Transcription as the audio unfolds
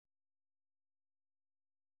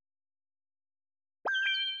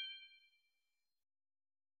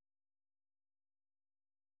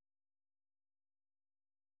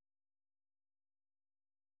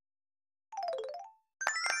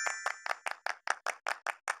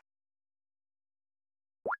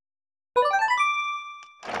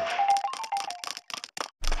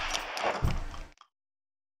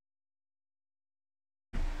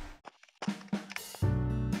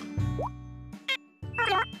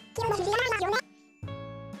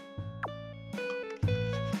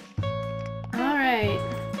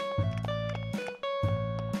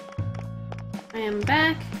am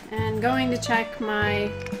back and going to check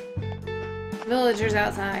my villagers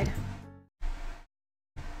outside.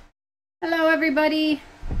 Hello everybody!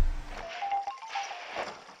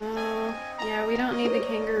 Oh, yeah, we don't need the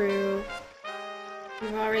kangaroo.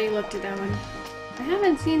 We've already looked at that one. I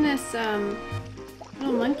haven't seen this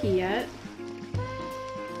little monkey yet.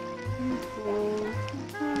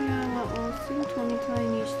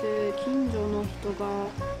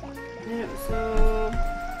 So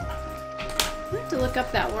I have to look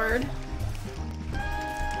up that word.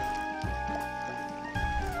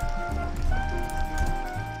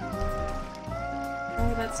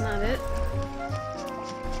 Oh, that's not it.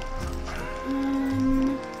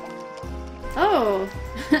 Oh,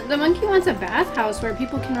 the monkey wants a bathhouse where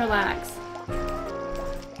people can relax.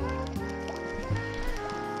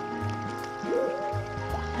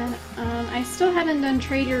 And I still haven't done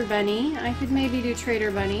Trader Bunny. I could maybe do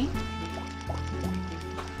Trader Bunny.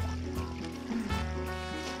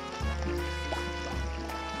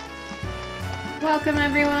 Welcome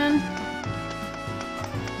everyone!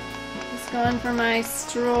 Just going for my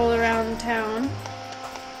stroll around town.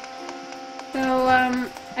 So,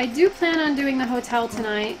 I do plan on doing the hotel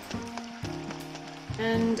tonight.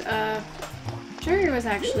 And, Jerry was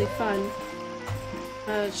actually fun.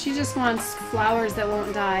 She just wants flowers that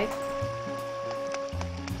won't die.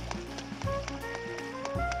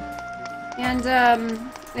 And,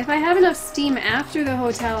 if I have enough steam after the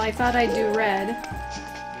hotel, I thought I'd do red.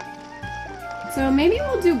 So maybe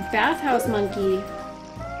we'll do Bathhouse Monkey.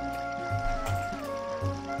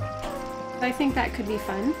 I think that could be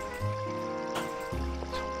fun.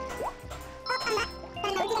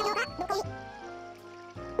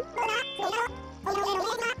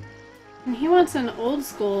 And he wants an old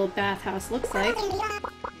school bathhouse, looks like.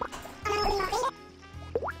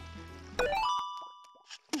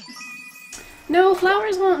 No,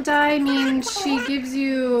 flowers won't die means she gives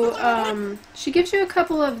you a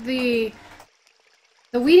couple of the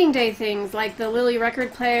Weeding Day things, like the Lily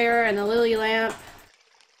record player and the Lily lamp.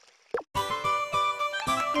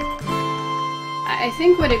 I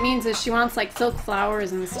think what it means is she wants like silk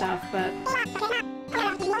flowers and stuff, but...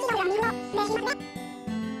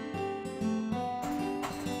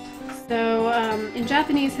 So, in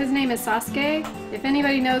Japanese, his name is Sasuke. If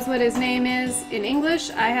anybody knows what his name is in English,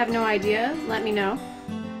 I have no idea. Let me know.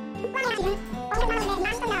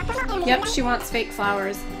 Yep, she wants fake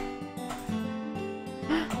flowers.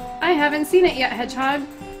 I haven't seen it yet, Hedgehog.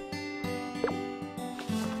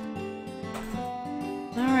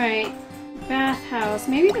 Alright. Bathhouse.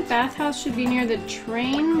 Maybe the bathhouse should be near the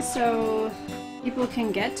train so people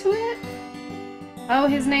can get to it? Oh,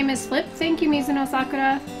 his name is Flip. Thank you, Mizuno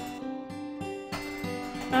Sakura.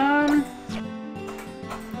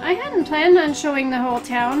 I hadn't planned on showing the whole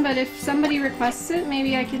town, but if somebody requests it,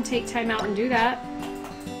 maybe I can take time out and do that.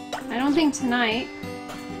 I don't think tonight,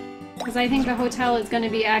 because I think the hotel is going to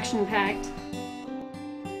be action-packed.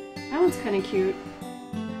 That one's kind of cute.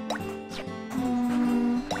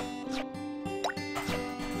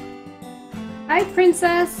 Hi,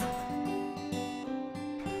 Princess!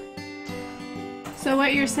 So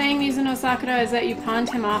what you're saying, Mizuno Sakura, is that you pawned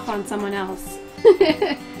him off on someone else.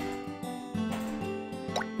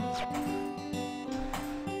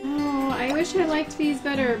 Oh, I wish I liked these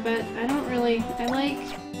better, but I don't really. I like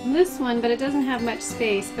this one, but it doesn't have much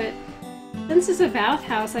space. But since it's a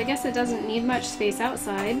bathhouse, I guess it doesn't need much space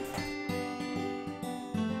outside.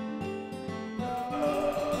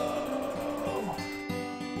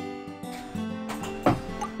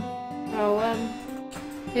 Oh,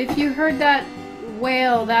 if you heard that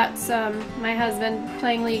wail, that's my husband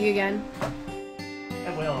playing League again.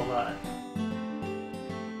 I wail a lot.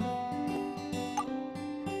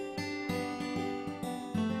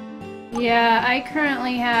 Yeah, I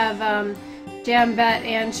currently have Jambette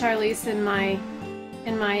and Charlize in my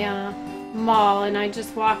mall, and I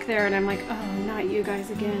just walk there and I'm like, oh, not you guys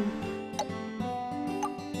again.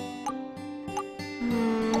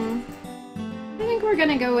 I think we're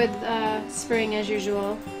gonna go with spring as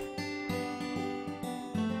usual.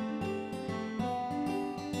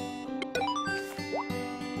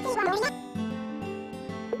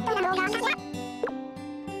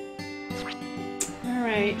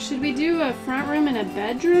 Alright, should we do a front room and a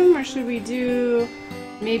bedroom, or should we do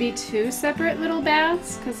maybe two separate little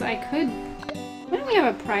baths? Because I could... Why don't we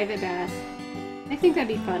have a private bath? I think that'd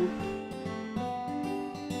be fun.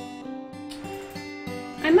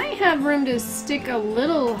 I might have room to stick a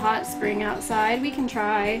little hot spring outside. We can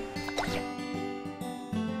try.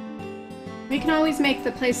 We can always make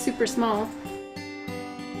the place super small.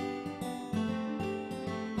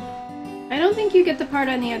 I don't think you get the part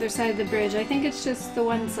on the other side of the bridge. I think it's just the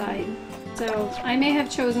one side. so I may have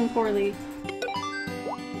chosen poorly.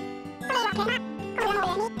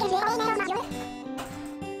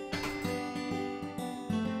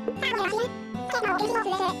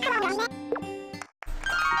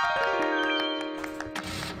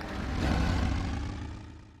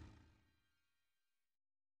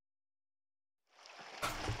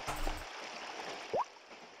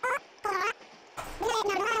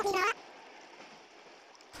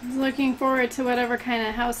 Looking forward to whatever kind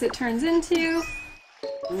of house it turns into.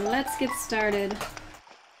 Let's get started.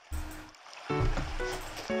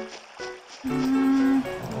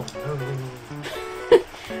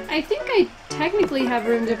 I think I technically have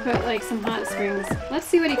room to put like some hot springs. Let's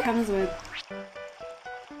see what he comes with.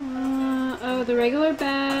 Oh, the regular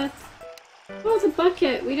bath. Oh, the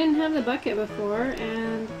bucket. We didn't have the bucket before.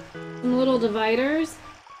 And some little dividers.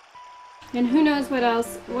 And who knows what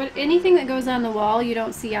else. Anything that goes on the wall you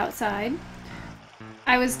don't see outside.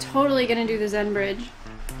 I was totally going to do the Zen bridge.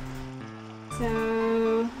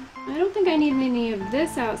 So I don't think I need any of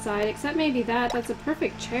this outside, except maybe that. That's a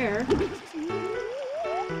perfect chair.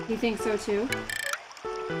 You think so too?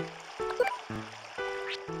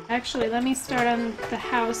 Actually, let me start on the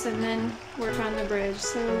house and then work on the bridge.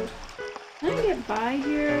 So, can I get by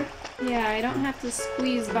here? Yeah, I don't have to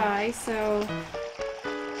squeeze by, so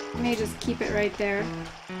I may just keep it right there.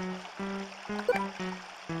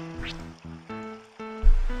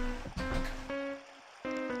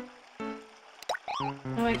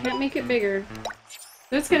 Oh, I can't make it bigger.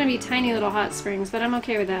 There's gonna be tiny little hot springs, but I'm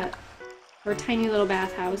okay with that. Or tiny little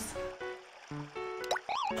bathhouse.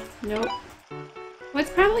 Nope. Well,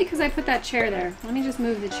 it's probably because I put that chair there. Let me just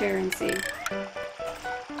move the chair and see.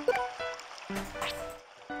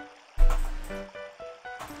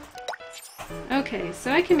 Okay,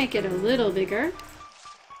 so I can make it a little bigger.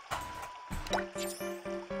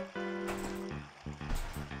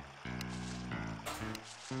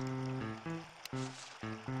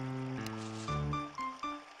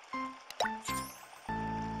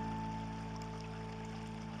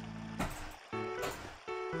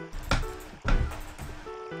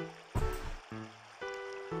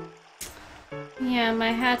 Yeah,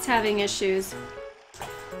 my hat's having issues.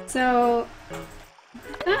 So,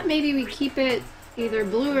 I thought maybe we keep it either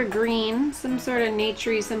blue or green, some sort of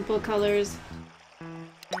naturey, simple colors.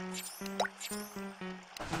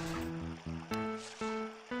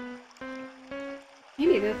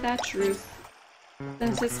 Maybe the thatch roof,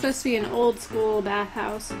 since it's supposed to be an old school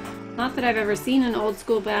bathhouse. Not that I've ever seen an old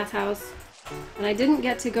school bathhouse, and I didn't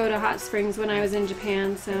get to go to hot springs when I was in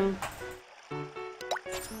Japan, so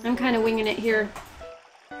I'm kind of winging it here.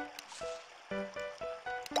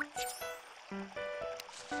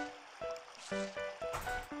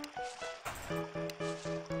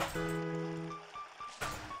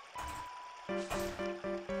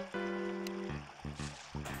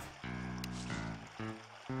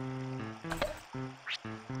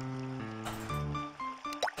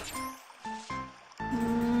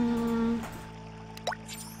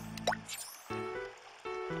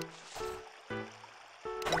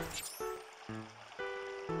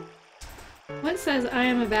 What says I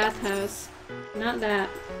am a bathhouse? Not that.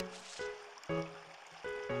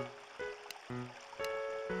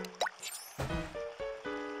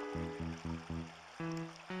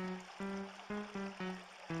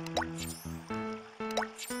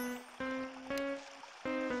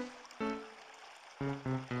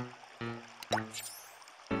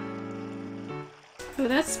 Oh,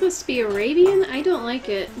 that's supposed to be Arabian? I don't like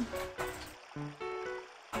it.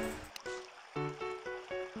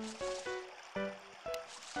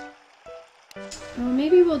 Oh,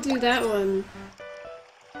 maybe we'll do that one.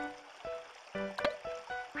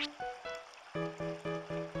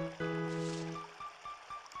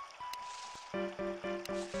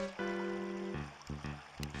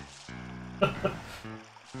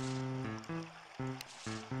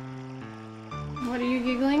 What are you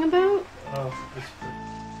giggling about? Oh,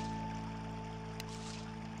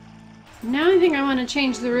 Now I think I want to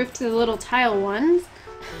change the roof to the little tile ones.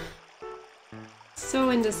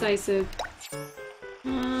 So indecisive.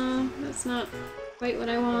 That's not quite what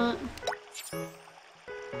I want.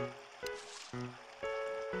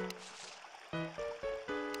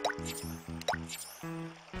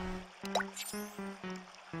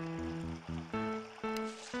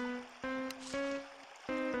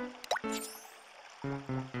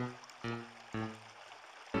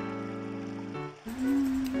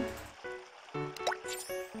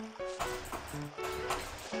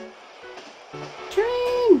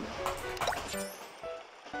 Train!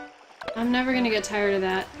 I'm never gonna get tired of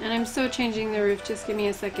that. And I'm so changing the roof, just give me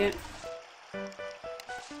a second.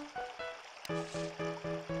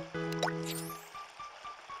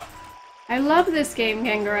 I love this game,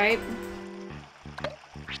 Kangarite.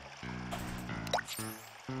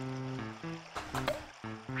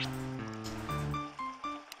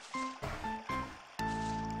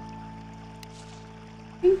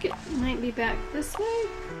 I think it might be back this way.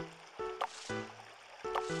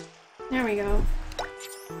 There we go.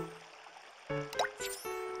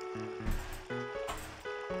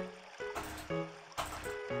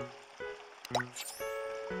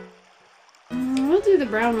 We'll do the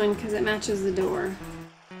brown one because it matches the door.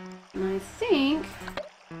 And I think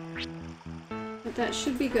that that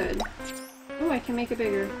should be good. Oh, I can make it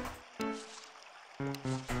bigger.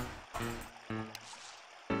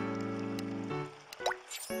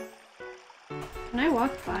 Can I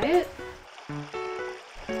walk by it?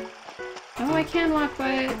 Oh, I can walk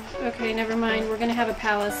by it. Okay, never mind. We're gonna have a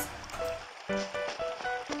palace.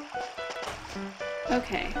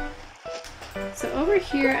 Okay. So over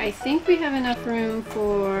here, I think we have enough room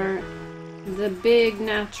for the big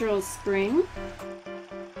natural spring.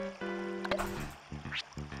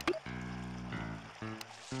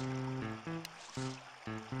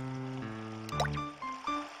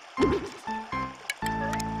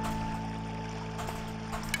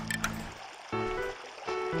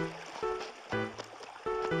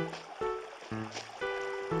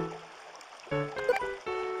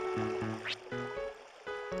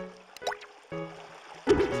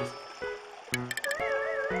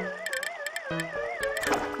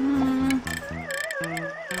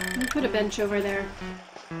 Put a bench over there.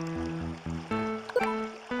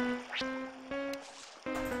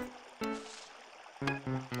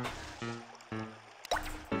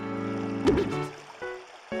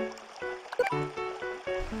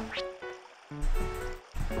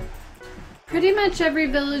 Pretty much every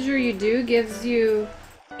villager you do gives you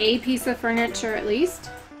a piece of furniture at least.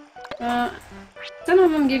 Some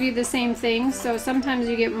of them give you the same thing, so sometimes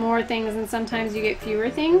you get more things and sometimes you get fewer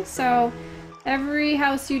things. So every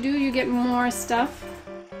house you do, you get more stuff.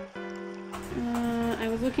 I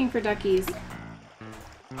was looking for duckies.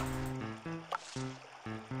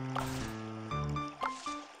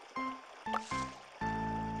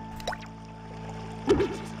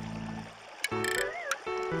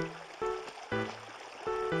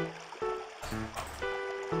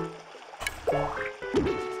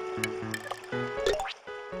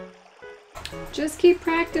 Just keep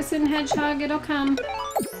practicing, Hedgehog, it'll come.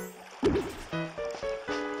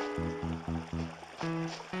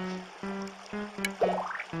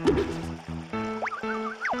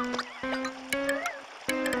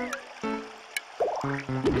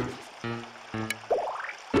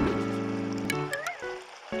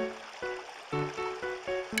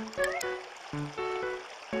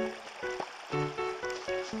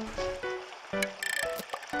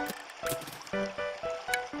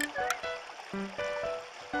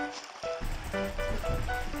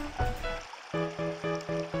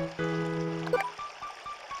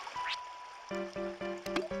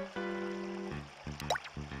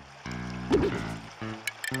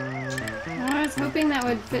 I was hoping that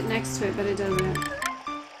would fit next to it, but it doesn't.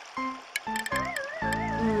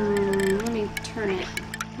 Let me turn it.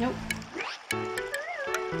 Nope.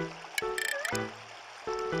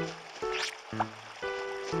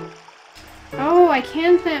 Oh, I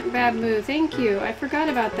can plant bamboo. Thank you. I forgot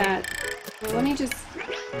about that. Well, let me just...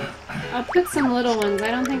 I'll put some little ones.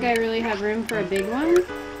 I don't think I really have room for a big one.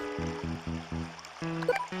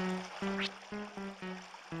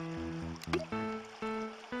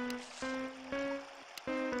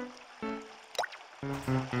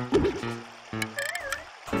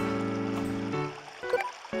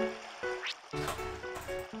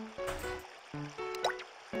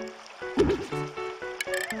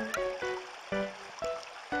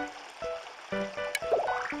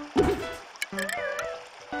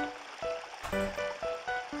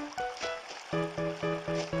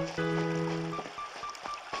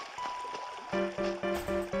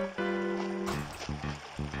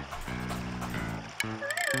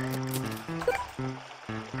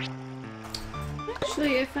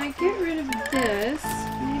 Actually, if I get rid of this,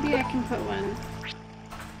 maybe I can put one.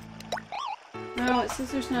 Oh, it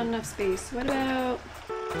says there's not enough space. What about...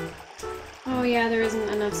 Oh yeah, there isn't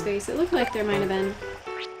enough space. It looked like there might have been.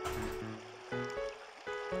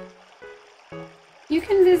 You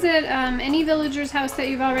can visit any villager's house that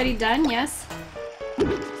you've already done, yes?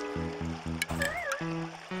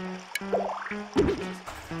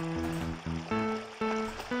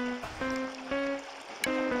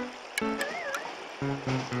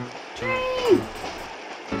 Train!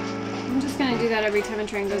 I'm just gonna do that every time a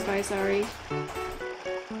train goes by, sorry.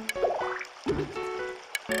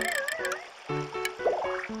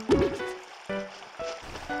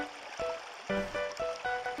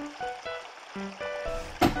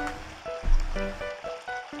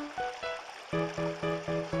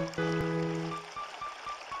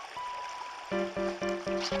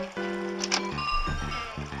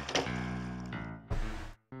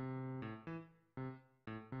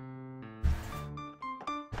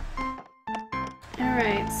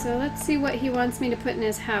 Alright, so let's see what he wants me to put in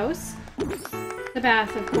his house. The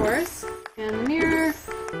bath, of course. And the mirror.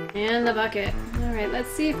 And the bucket. Alright, let's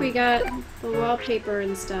see if we got the wallpaper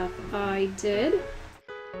and stuff. I did.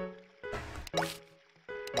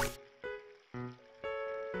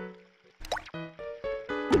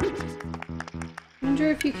 Wonder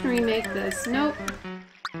if you can remake this. Nope.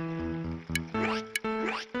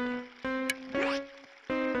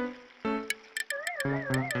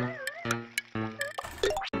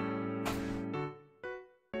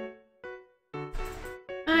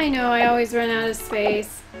 I know, I always run out of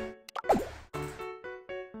space.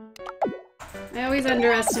 I always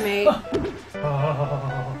underestimate.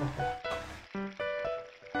 Oh.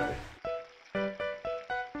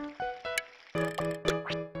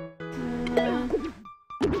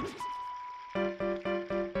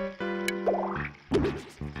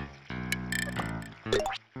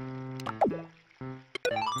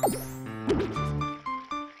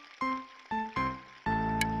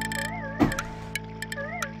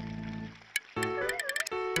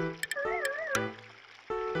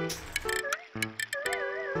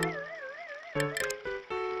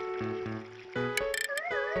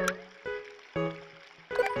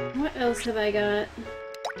 What else have I got?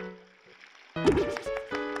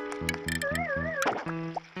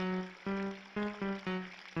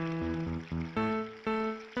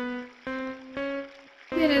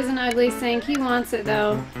 It is an ugly sink. He wants it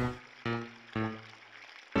though.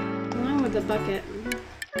 Along with the bucket.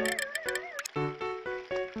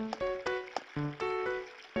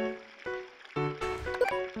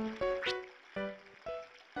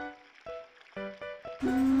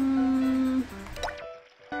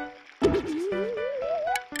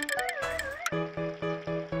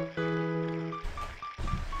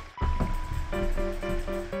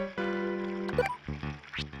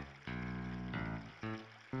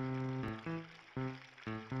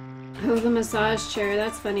 Oh, the massage chair.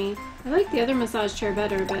 That's funny. I like the other massage chair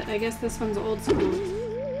better, but I guess this one's old school.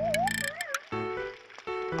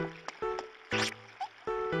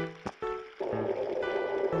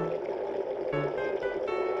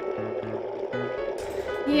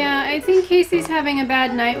 Yeah, I think Casey's having a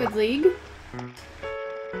bad night with League.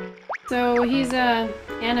 So he's,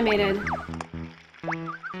 animated.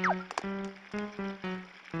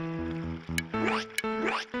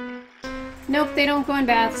 Nope, they don't go in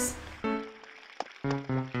baths.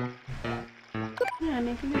 Yeah,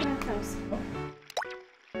 making a bathhouse.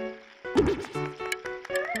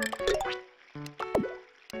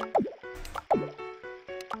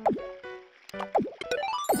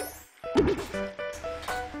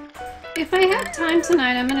 If I have time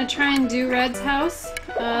tonight, I'm gonna try and do Red's house,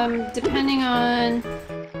 depending on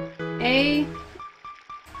A,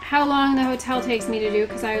 how long the hotel takes me to do,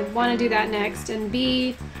 because I want to do that next, and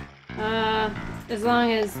B, as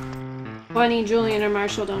long as Bunny, Julian, or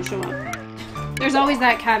Marshall don't show up. There's always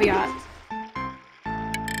that caveat.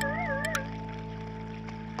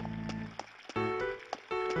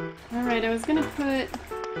 Alright, I was gonna put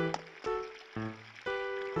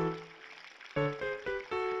a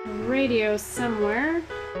radio somewhere.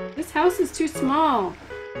 This house is too small.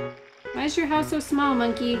 Why is your house so small,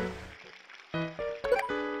 monkey?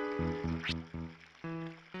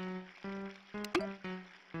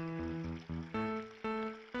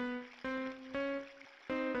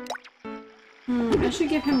 I should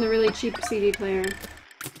give him the really cheap CD player.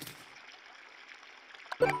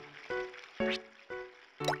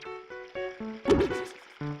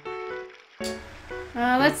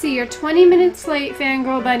 Let's see, you're 20 minutes late,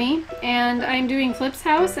 Fangirl Bunny, and I'm doing Flip's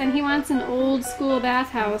house, and he wants an old school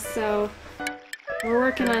bathhouse, so we're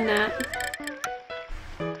working on that.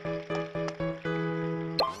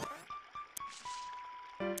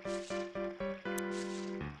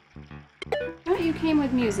 I thought you came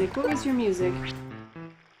with music. What was your music?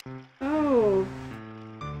 Oh.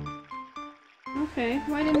 Okay,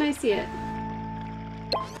 why didn't I see it?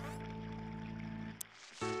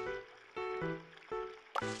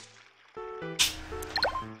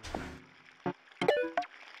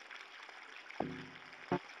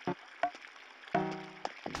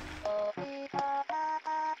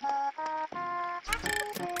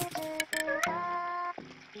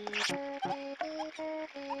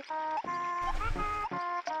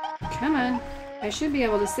 Come on. I should be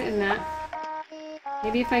able to sit in that.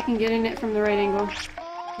 Maybe if I can get in it from the right angle.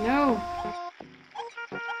 No!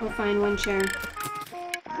 We'll find one chair.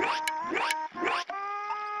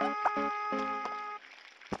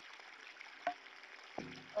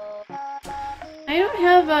 I don't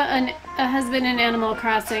have a husband in Animal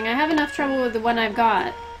Crossing. I have enough trouble with the one I've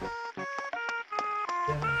got.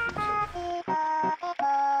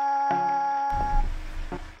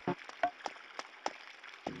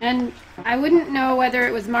 And I wouldn't know whether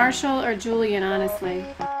it was Marshall or Julian, honestly.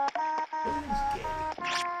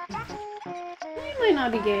 He might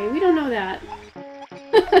not be gay. We don't know that.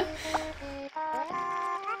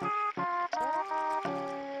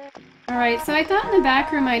 Alright, so I thought in the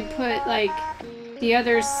back room I'd put, like, the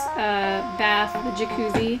other's bath, the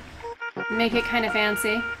jacuzzi, and make it kind of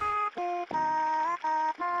fancy.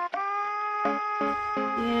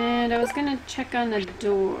 And I was gonna check on the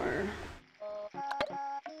door.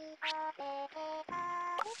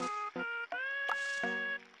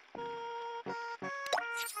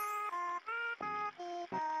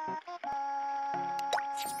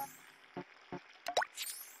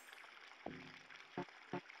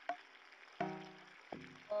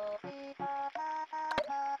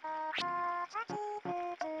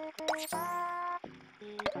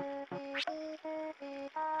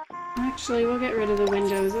 Actually, we'll get rid of the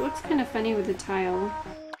windows. It looks kind of funny with the tile.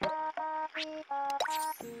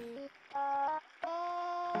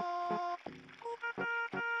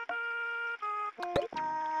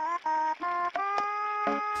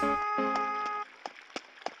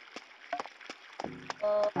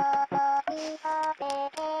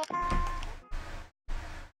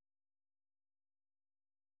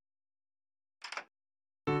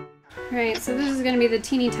 Alright, so this is going to be the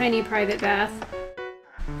teeny tiny private bath.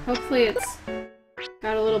 Hopefully it's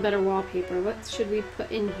got a little better wallpaper. What should we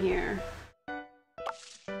put in here?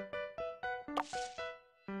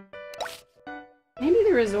 Maybe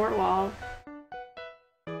the resort wall.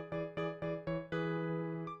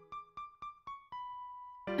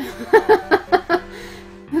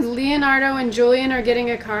 Leonardo and Julian are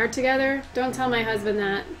getting a car together? Don't tell my husband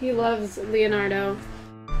that. He loves Leonardo.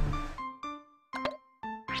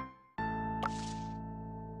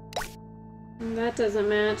 That doesn't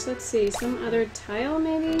match. Let's see, some other tile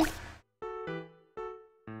maybe?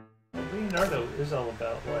 Leonardo is all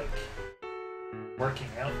about, like, working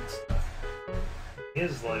out and stuff. He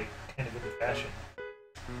is, like, kind of into fashion.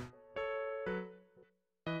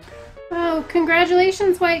 Oh,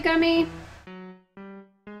 congratulations, White Gummy!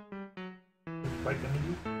 White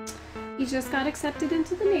Gummy? He just got accepted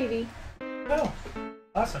into the Navy. Oh,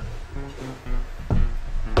 awesome.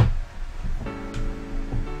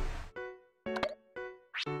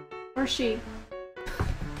 Or she.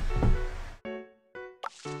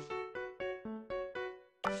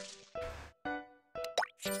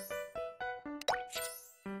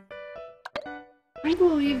 I think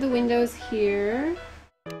we'll leave the windows here.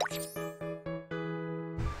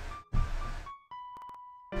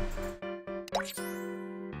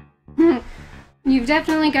 You've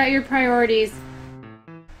definitely got your priorities.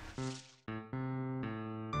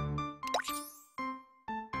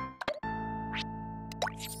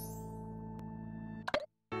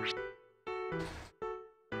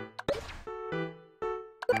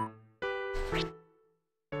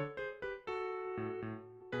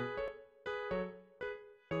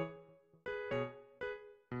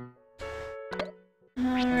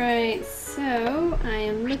 Alright, so I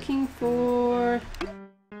am looking for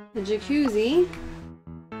the jacuzzi.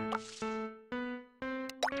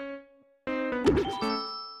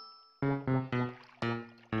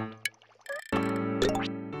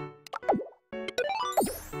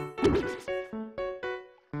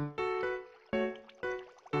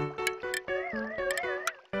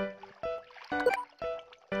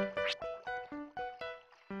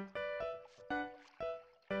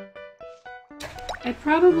 I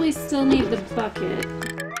probably still need the bucket.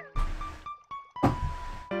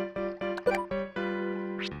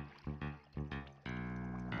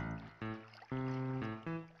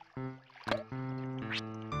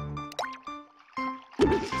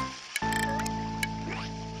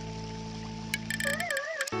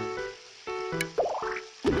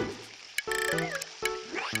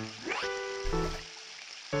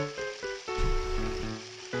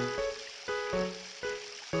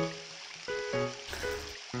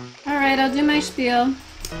 Alright, I'll do my spiel.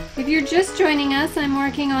 If you're just joining us, I'm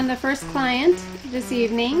working on the first client this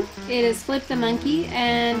evening. It is Flip the Monkey,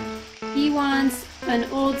 and he wants an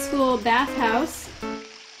old school bathhouse.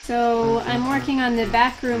 So I'm working on the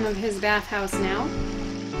back room of his bathhouse now.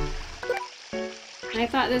 I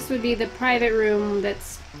thought this would be the private room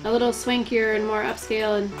that's a little swankier and more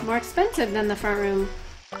upscale and more expensive than the front room.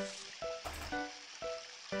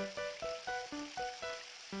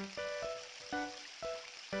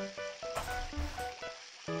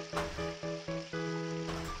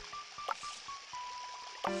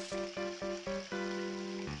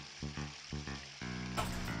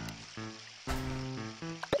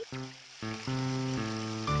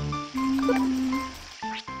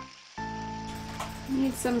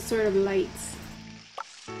 Need some sort of lights.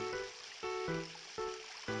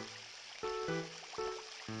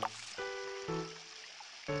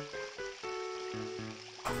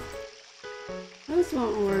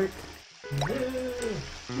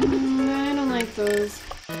 I don't like those.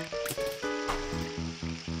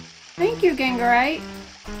 Thank you, Gengarite.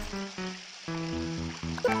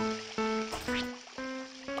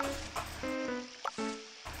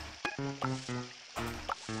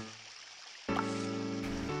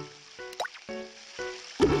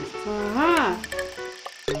 Aha!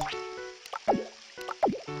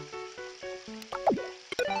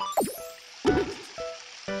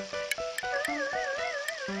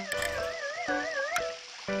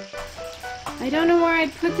 I don't know where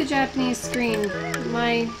I'd put the Japanese screen.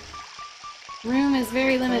 My room is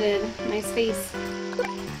very limited. My space. Let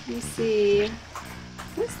me see. I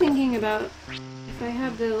was thinking about if I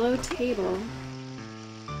have the low table.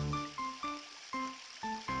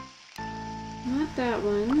 Not that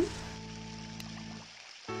one.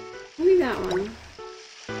 Maybe that one.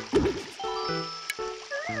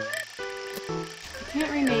 I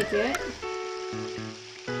can't remake it.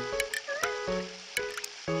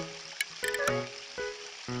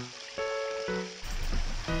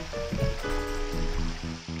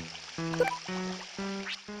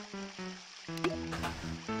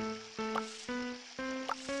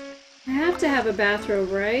 I have to have a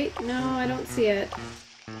bathrobe, right? No, I don't see it.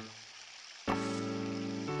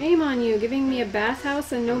 Shame on you, giving me a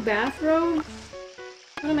bathhouse and no bathrobe?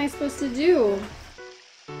 What am I supposed to do?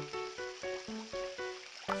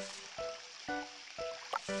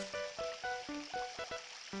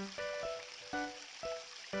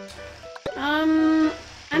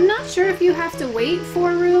 I'm not sure if you have to wait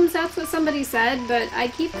 4 rooms, that's what somebody said, but I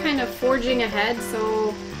keep kind of forging ahead,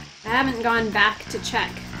 so I haven't gone back to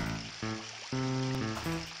check.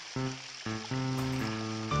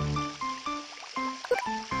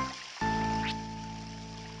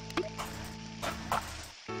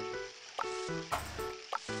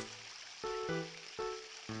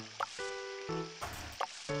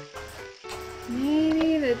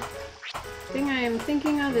 Maybe the thing I am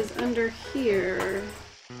thinking of is under here.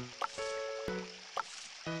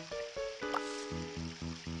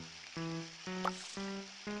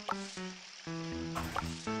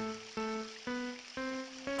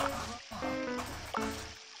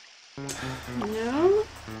 No?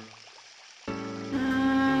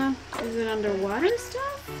 Is it underwater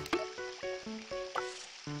stuff?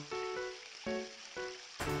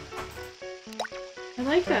 I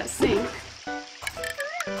like that sink.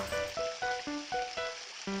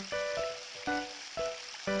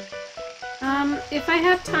 If I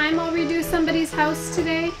have time, I'll redo somebody's house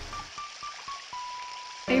today.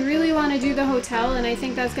 I really want to do the hotel, and I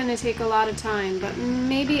think that's going to take a lot of time, but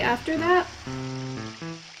maybe after that?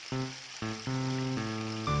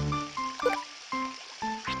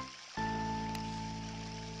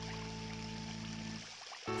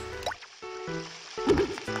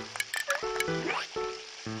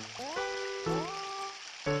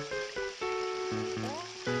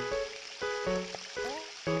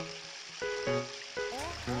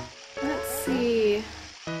 Let's see.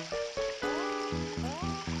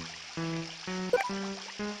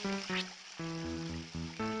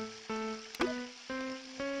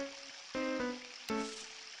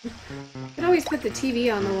 I could always put the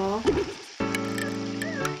TV on the wall.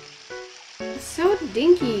 It's so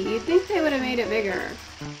dinky. You'd think they would have made it bigger.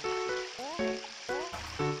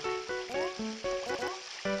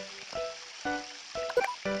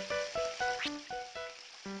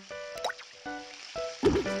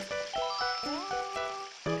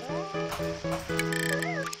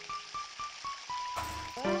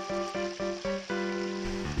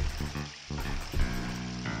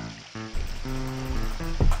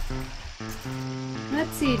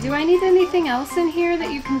 Let's see, do I need anything else in here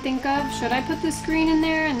that you can think of? Should I put the screen in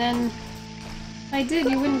there and then... If I did,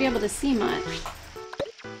 you wouldn't be able to see much.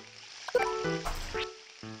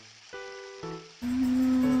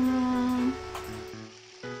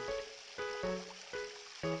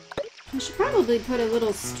 I should probably put a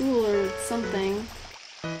little stool or something.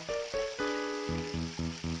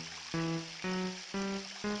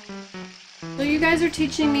 So you guys are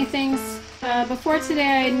teaching me things. Before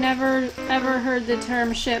today, I never ever heard the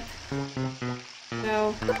term ship.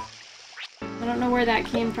 So, I don't know where that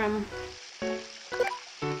came from.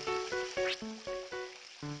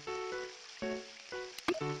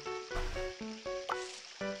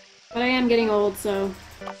 But I am getting old, so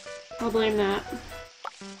I'll blame that.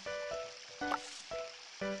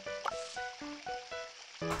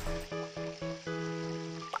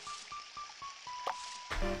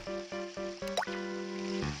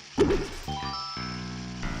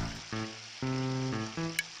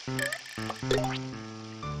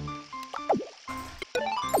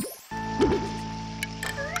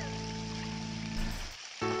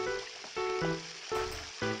 I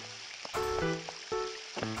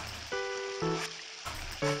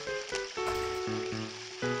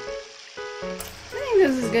think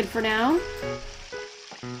this is good for now.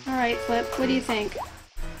 Alright, Flip, what do you think?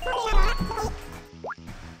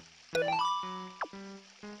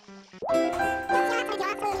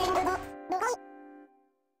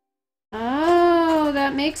 Oh,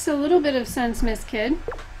 that makes a little bit of sense, Miss Kid.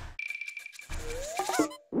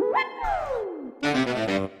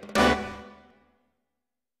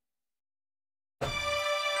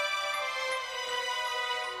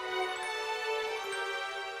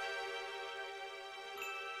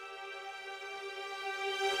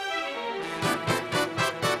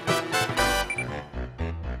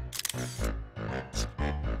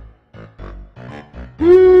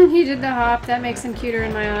 He did the hop. That makes him cuter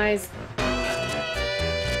in my eyes.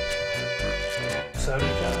 So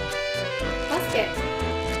did John. Let's get.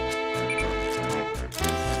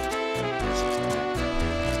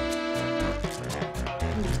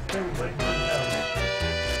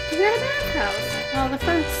 We got a bathhouse. Well, the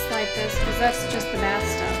front's like this because that's just the bath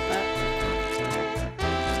stuff, but.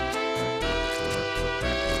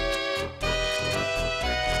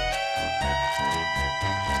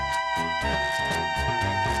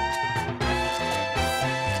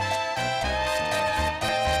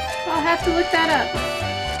 I'll have to look that up.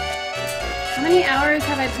 How many hours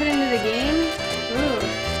have I put into the game? Ooh.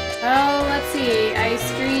 Oh, let's see. I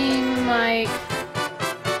stream like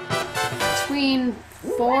between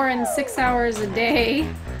 4 and 6 hours a day.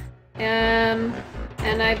 And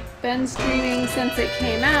I've been streaming since it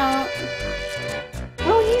came out.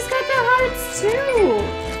 Oh, he's got the hearts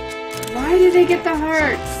too! Why did they get the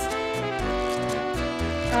hearts?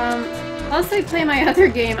 Unless I play my other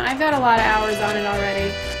game, I've got a lot of hours on it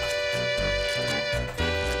already.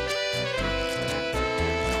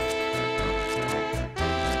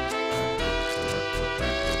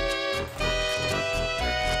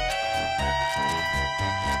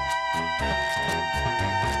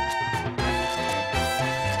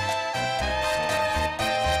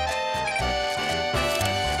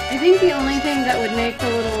 I think the only thing that would make the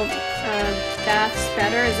little baths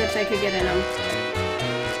better is if they could get in them.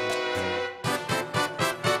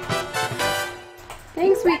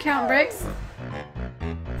 Thanks, we count bricks.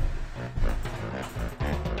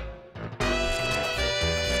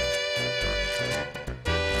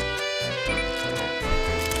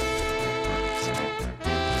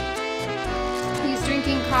 He's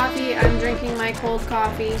drinking coffee, I'm drinking my cold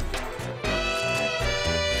coffee.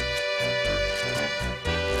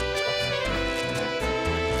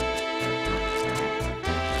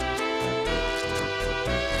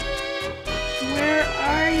 Where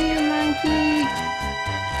are you, monkey?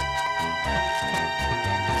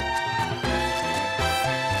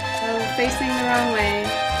 Oh, facing the wrong way.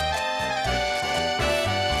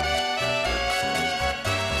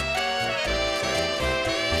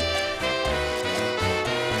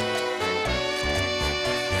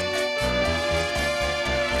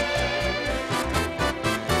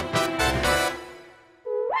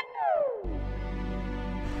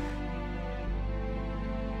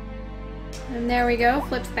 And there we go,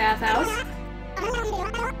 Flip's bathhouse.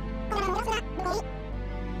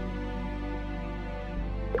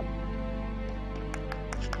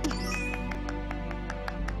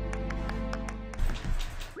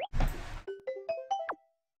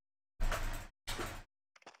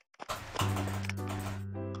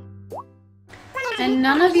 And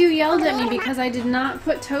none of you yelled at me because I did not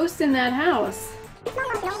put toast in that house.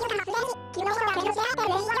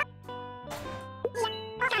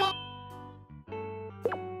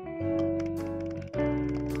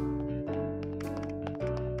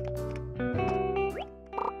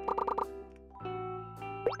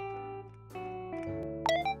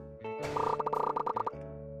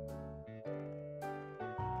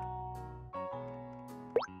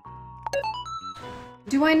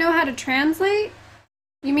 Do I know how to translate?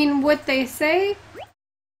 You mean what they say?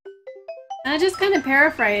 I just kind of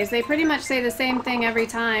paraphrase. They pretty much say the same thing every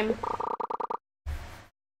time.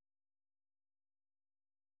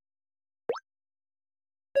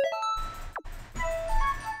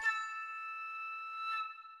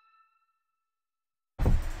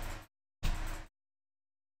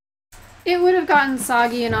 It would have gotten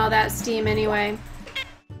soggy and all that steam anyway.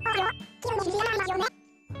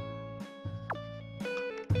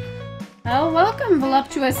 Oh, welcome,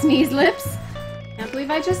 voluptuous sneeze lips. Can't believe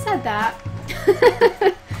I just said that.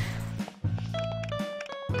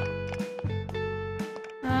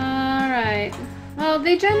 Alright. Well,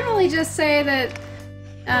 they generally just say that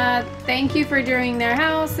thank you for doing their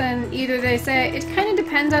house, and either they say, it kind of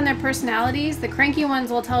depends on their personalities. The cranky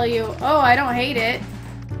ones will tell you, oh, I don't hate it.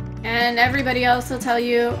 And everybody else will tell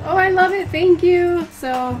you, oh, I love it, thank you.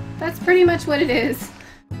 So that's pretty much what it is.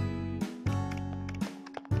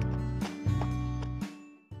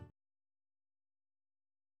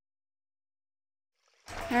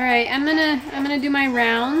 Alright, I'm gonna do my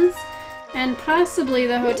rounds and possibly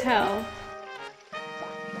the hotel.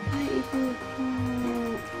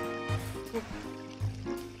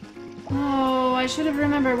 Oh, I should have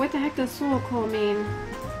remembered. What the heck does soul coal mean?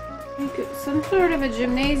 Some sort of a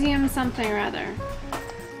gymnasium something or other.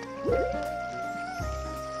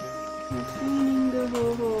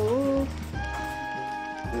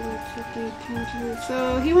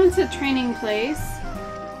 So he wants a training place.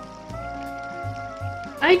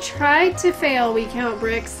 I tried to fail We Count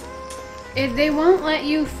Bricks. They won't let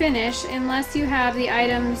you finish unless you have the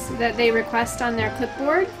items that they request on their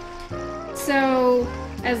clipboard. So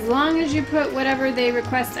as long as you put whatever they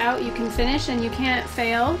request out, you can finish and you can't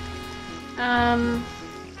fail.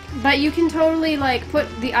 But you can totally like put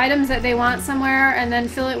the items that they want somewhere and then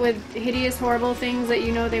fill it with hideous, horrible things that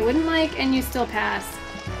you know they wouldn't like, and you still pass.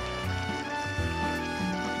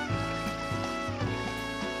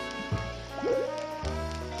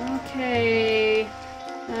 Okay.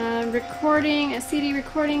 Recording, a CD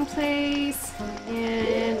recording place,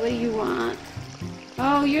 and what do you want?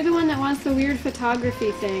 Oh, you're the one that wants the weird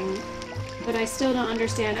photography thing, but I still don't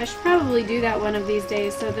understand. I should probably do that one of these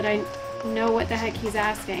days so that I know what the heck he's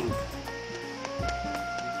asking.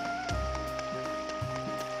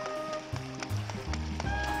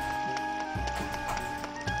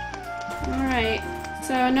 Alright,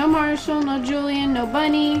 so no Marshall, no Julian, no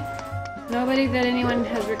Bunny, nobody that anyone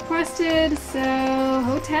has requested, so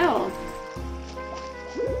hotel.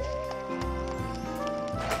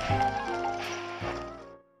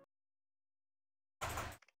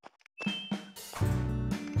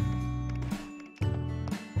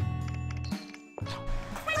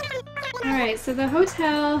 Alright, so the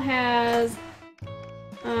hotel has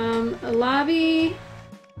a lobby,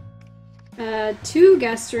 2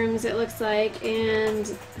 guest rooms it looks like,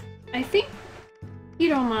 and I think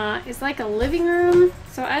Hiroma is like a living room,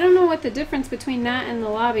 so I don't know what the difference between that and the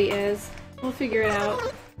lobby is. We'll figure it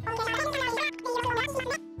out.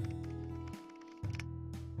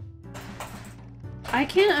 I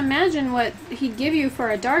can't imagine what he'd give you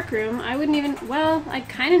for a dark room. I wouldn't even... Well, I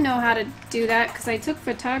kind of know how to do that because I took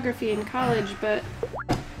photography in college, but...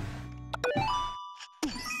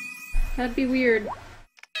 that'd be weird.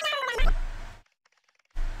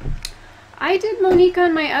 I did Monique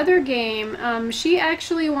on my other game. She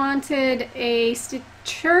actually wanted a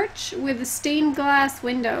church with stained glass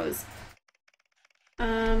windows.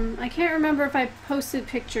 I can't remember if I posted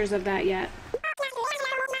pictures of that yet.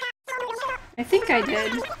 I think I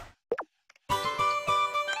did.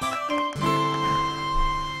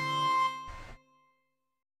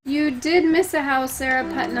 You did miss a house, Sarah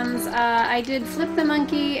Putnam's. I did Flip the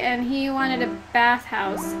Monkey, and he wanted a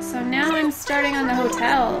bathhouse. So now I'm starting on the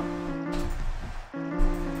hotel.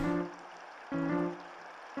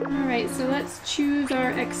 Alright, so let's choose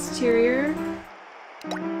our exterior.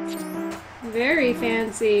 Very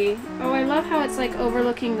fancy. Oh, I love how it's like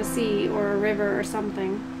overlooking the sea or a river or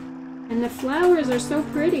something. And the flowers are so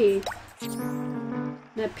pretty.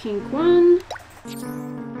 The pink one.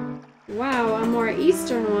 Wow, a more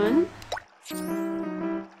eastern one.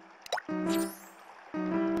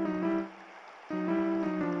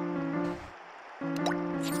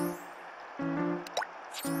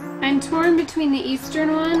 I'm torn between the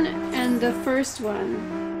eastern one and the first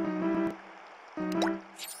one.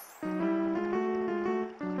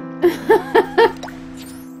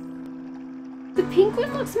 The pink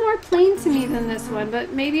one looks more plain to me than this one,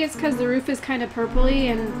 but maybe it's because the roof is kind of purpley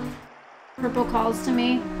and purple calls to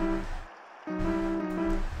me.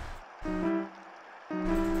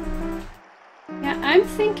 Yeah, I'm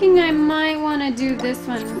thinking I might want to do this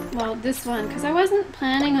one, well, this one, because I wasn't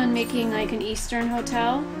planning on making like an Eastern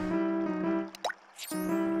hotel.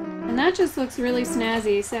 And that just looks really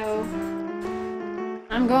snazzy, so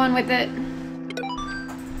I'm going with it.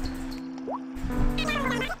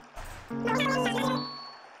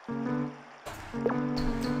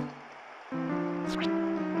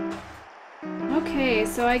 Okay,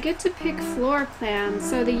 so I get to pick floor plans.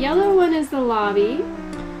 So the yellow one is the lobby,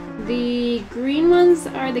 the green ones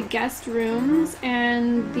are the guest rooms,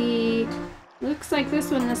 and the, looks like this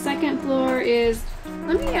one, the second floor is,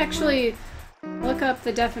 let me actually look up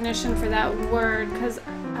the definition for that word, because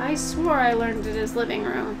I swore I learned it as living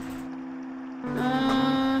room.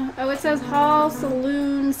 Oh, it says hall,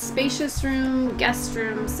 saloon, spacious room, guest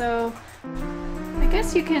room, so I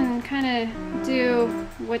guess you can kind of do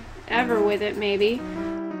whatever with it, maybe.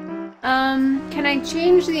 Can I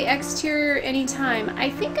change the exterior anytime? I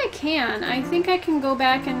think I can. I think I can go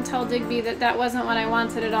back and tell Digby that that wasn't what I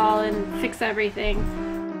wanted at all and fix everything.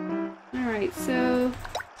 Alright, so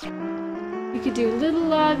you could do little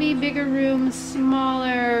lobby, bigger room,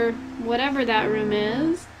 smaller, whatever that room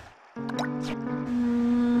is.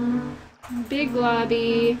 Big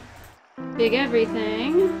lobby, big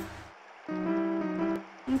everything.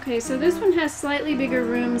 Okay, so this one has slightly bigger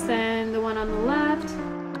rooms than the one on the left.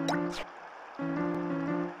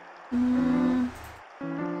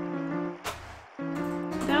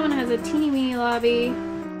 That one has a teeny weeny lobby.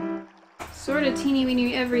 Sort of teeny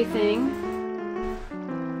weeny everything.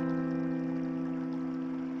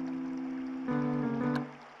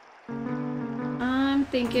 I'm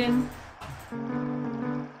thinking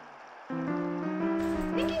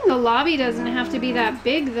the lobby doesn't have to be that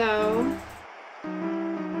big though.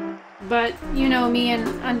 But you know me and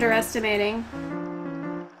underestimating.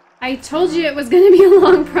 I told you it was going to be a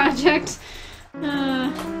long project.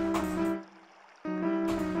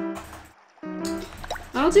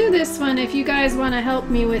 I'll do this one if you guys want to help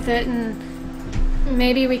me with it, and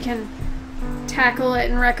maybe we can tackle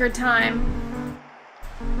it in record time.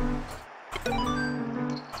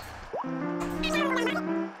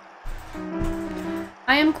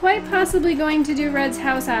 I am quite possibly going to do Red's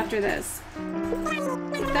house after this.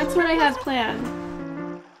 That's what I have planned.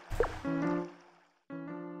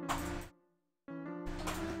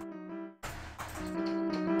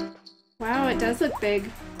 Wow, it does look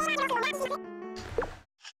big.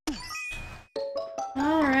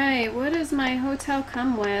 Alright, what does my hotel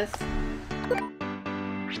come with?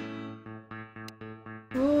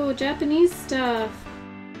 Oh, Japanese stuff.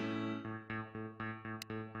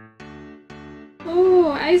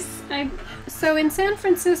 Oh, so in San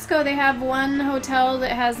Francisco they have one hotel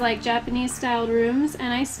that has like Japanese styled rooms,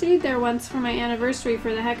 and I stayed there once for my anniversary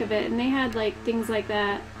for the heck of it, and they had like things like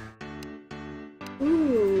that.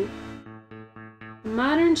 Ooh.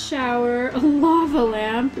 Modern shower, a lava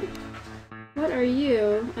lamp. What are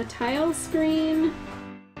you? A tile screen?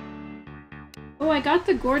 Oh, I got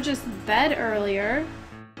the gorgeous bed earlier.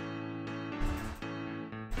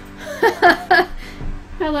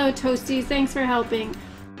 Hello, Toasties. Thanks for helping.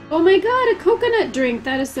 Oh my god, a coconut drink.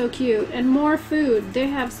 That is so cute. And more food. They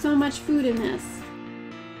have so much food in this.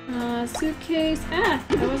 Suitcase. Ah,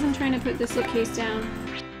 I wasn't trying to put the suitcase down.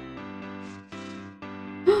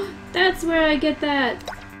 That's where I get that.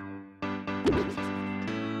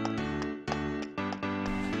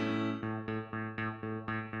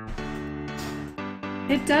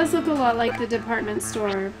 It does look a lot like the department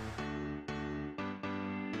store.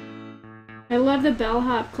 I love the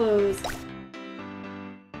bellhop clothes.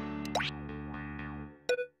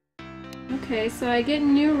 Okay, so I get a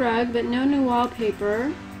new rug, but no new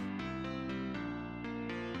wallpaper.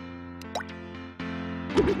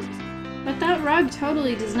 But that rug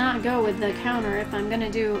totally does not go with the counter if I'm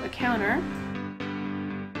gonna do a counter.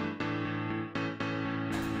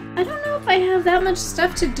 I don't know if I have that much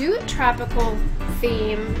stuff to do a tropical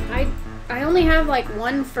theme. I only have like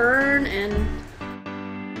one fern and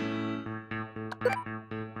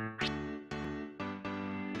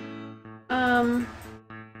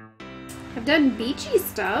I've done beachy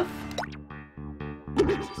stuff.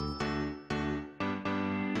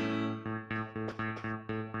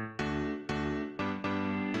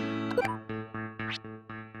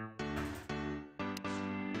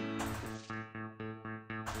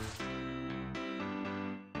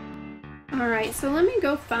 Alright, so let me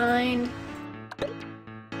go find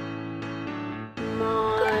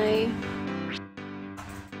my...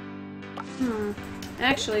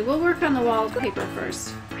 Actually, we'll work on the wallpaper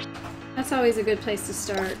first. That's always a good place to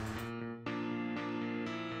start.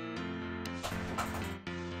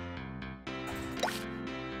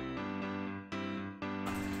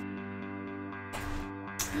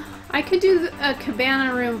 I could do a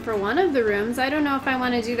cabana room for one of the rooms. I don't know if I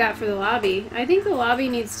want to do that for the lobby. I think the lobby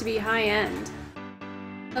needs to be high-end.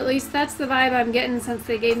 At least that's the vibe I'm getting since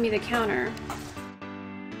they gave me the counter.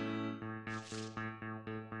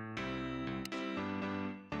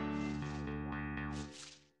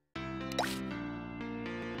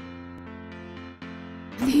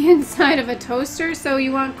 The inside of a toaster? So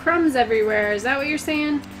you want crumbs everywhere, is that what you're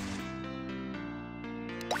saying?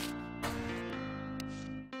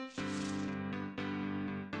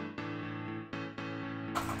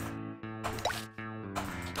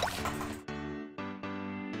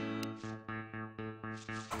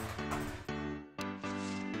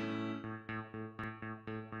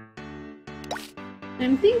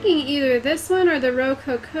 I'm thinking either this one or the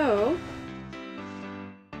Rococo.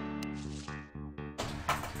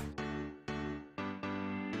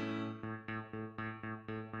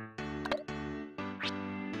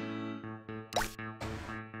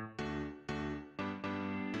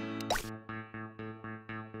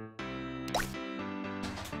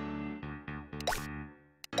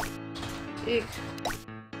 Ick.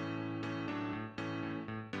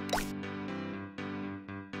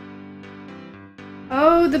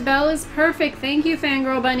 Oh, the bell is perfect. Thank you,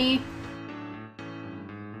 Fangirl Bunny.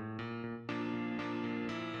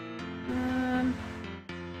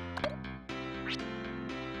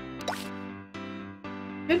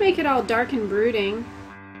 Could make it all dark and brooding.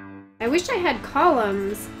 I wish I had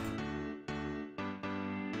columns.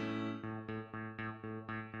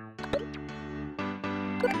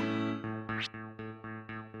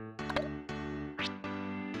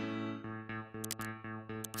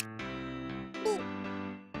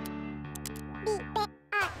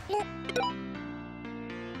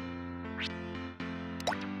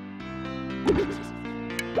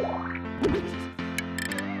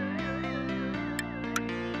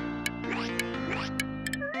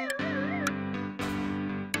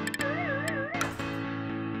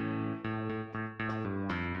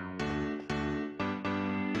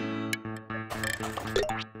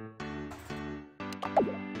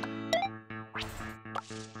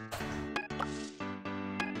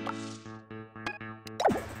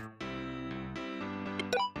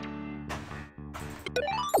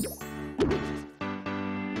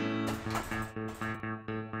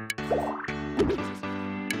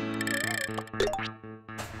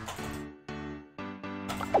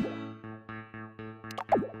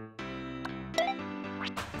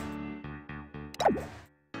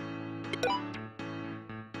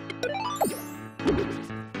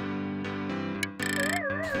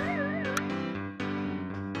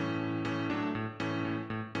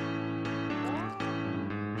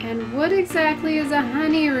 And what exactly is a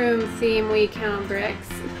honey room theme, We Count Bricks?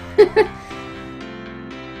 I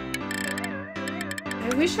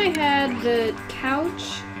wish I had the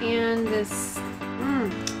couch and this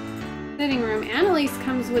sitting room. Annalise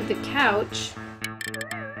comes with the couch.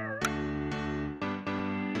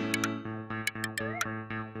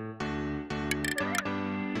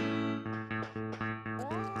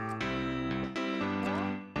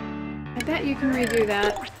 I bet you can redo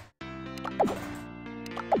that.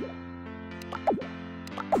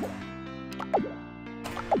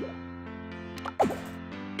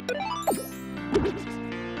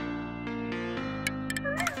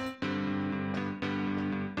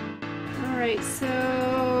 Alright,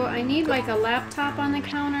 so I need like a laptop on the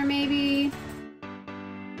counter maybe.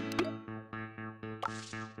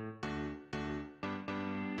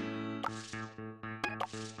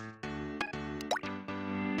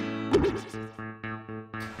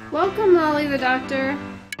 Welcome, Lolly the Doctor.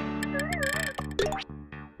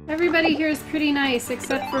 Everybody here is pretty nice,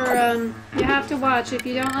 except for, you have to watch. If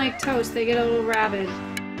you don't like toast, they get a little rabid.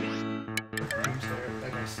 I'm sorry,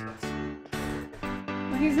 that guy sucks.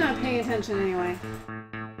 Well, he's not paying attention anyway.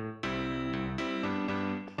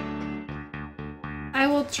 I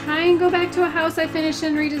will try and go back to a house I finished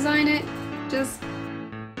and redesign it. Just,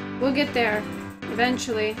 we'll get there,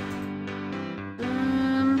 eventually.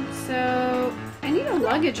 So, I need a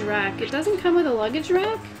luggage rack. It doesn't come with a luggage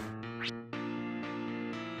rack?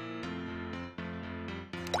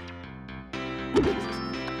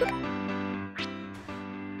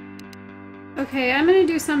 Okay, I'm gonna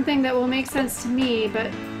do something that will make sense to me, but...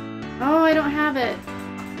 Oh, I don't have it.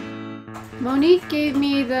 Monique gave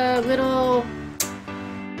me the little...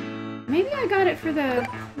 Maybe I got it for the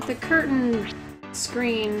curtain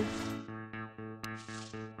screen.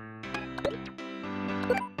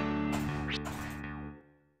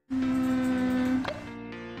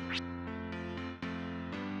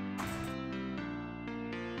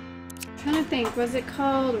 Trying to think, was it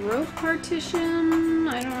called rope partition?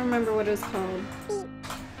 I don't remember what it was called.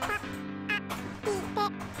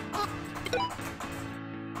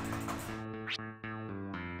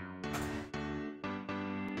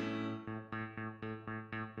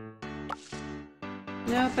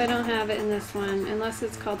 Nope, I don't have it in this one, unless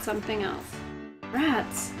it's called something else.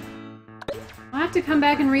 Rats! I'll have to come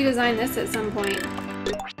back and redesign this at some point.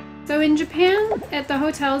 So in Japan, at the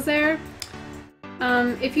hotels there,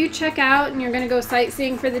 if you check out and you're gonna go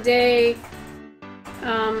sightseeing for the day,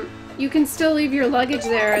 you can still leave your luggage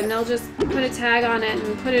there and they'll just put a tag on it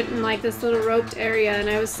and put it in like this little roped area, and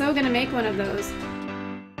I was so gonna make one of those.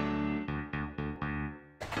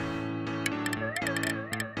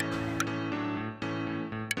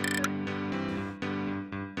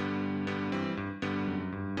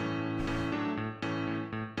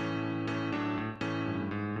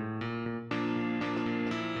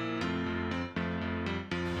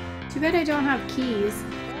 Too bad I don't have keys.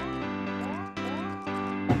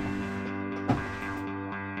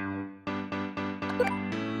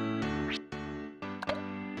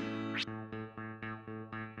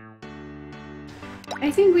 I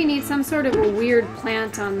I think we need some sort of a weird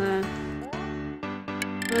plant on the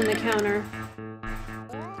counter.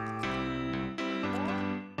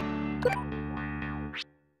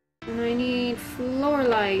 And I need floor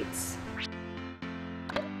lights.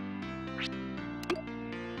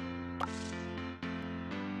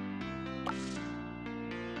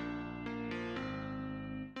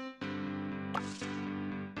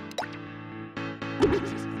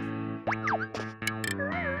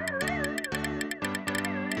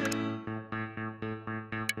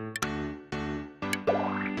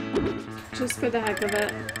 Just for the heck of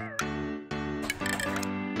it.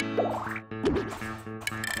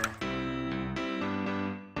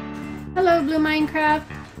 Hello, Blue Minecraft.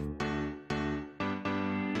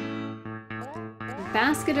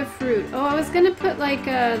 Basket of fruit. Oh, I was gonna put like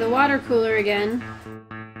the water cooler again.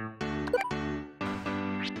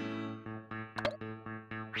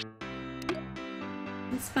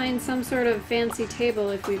 Let's find some sort of fancy table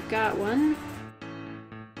if we've got one.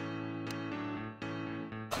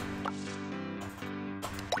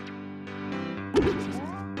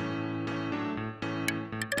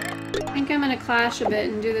 I think I'm gonna clash a bit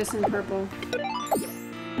and do this in purple.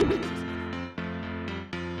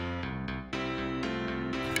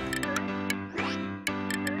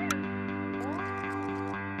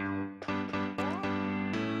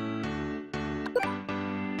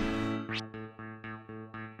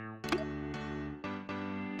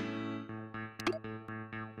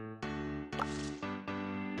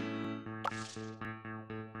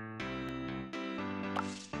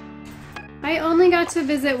 I only got to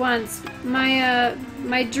visit once.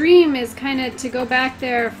 My dream is kind of to go back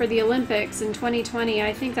there for the Olympics in 2020.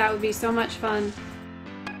 I think that would be so much fun.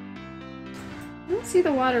 I don't see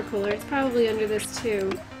the water cooler. It's probably under this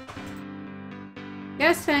too.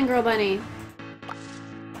 Yes, Fangirl Bunny.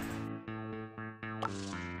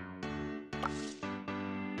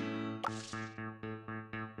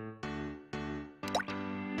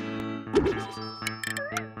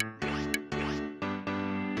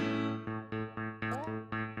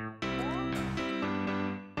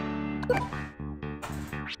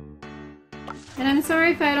 And I'm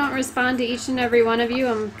sorry if I don't respond to each and every one of you.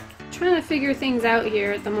 I'm trying to figure things out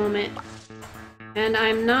here at the moment. And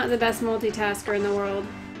I'm not the best multitasker in the world.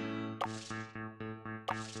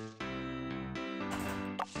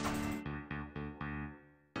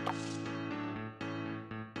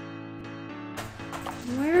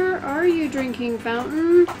 Where are you, drinking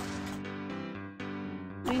fountain?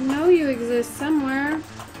 I know you exist somewhere.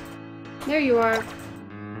 There you are.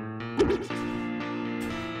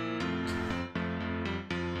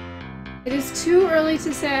 It is too early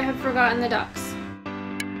to say I have forgotten the ducks.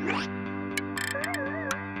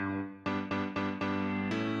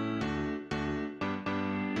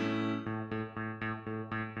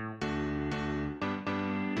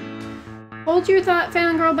 Hold your thought,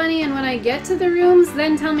 Fangirl Bunny, and when I get to the rooms,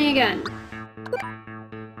 then tell me again.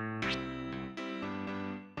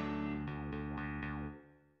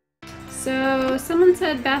 So, someone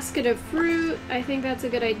said basket of fruit. I think that's a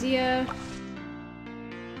good idea.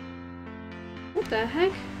 What the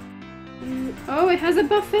heck? Oh, it has a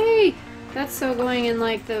buffet! That's so going in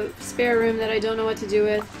like the spare room that I don't know what to do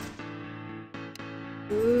with.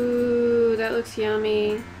 Ooh, that looks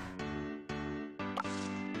yummy.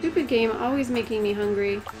 Stupid game, always making me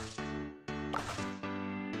hungry.